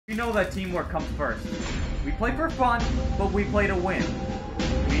You know that teamwork comes first. We play for fun, but we play to win.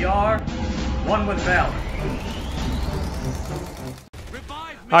 We are one with valor.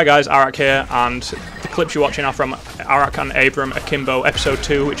 Hi guys, Arak here, and the clips you're watching are from Arak and Abram Akimbo Episode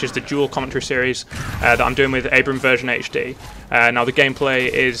 2, which is the dual commentary series that I'm doing with Abram version HD. Now the gameplay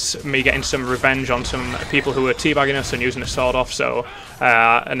is me getting some revenge on some people who were teabagging us and using the sword off,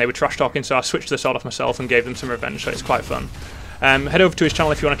 and they were trash talking, so I switched the sword off myself and gave them some revenge, so it's quite fun. Head over to his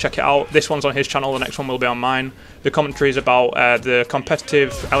channel if you want to check it out. This one's on his channel, the next one will be on mine. The commentary is about the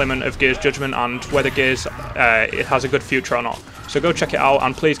competitive element of Gears Judgment and whether Gears it has a good future or not. So go check it out,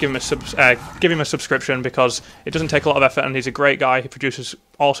 and please give him a subscription, because it doesn't take a lot of effort and he's a great guy. He produces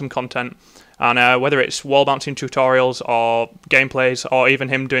awesome content. And whether it's wall bouncing tutorials or gameplays, or even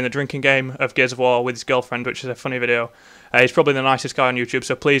him doing the drinking game of Gears of War with his girlfriend, which is a funny video, he's probably the nicest guy on YouTube,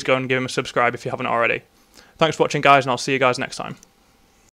 so please go and give him a subscribe if you haven't already. Thanks for watching guys, and I'll see you guys next time.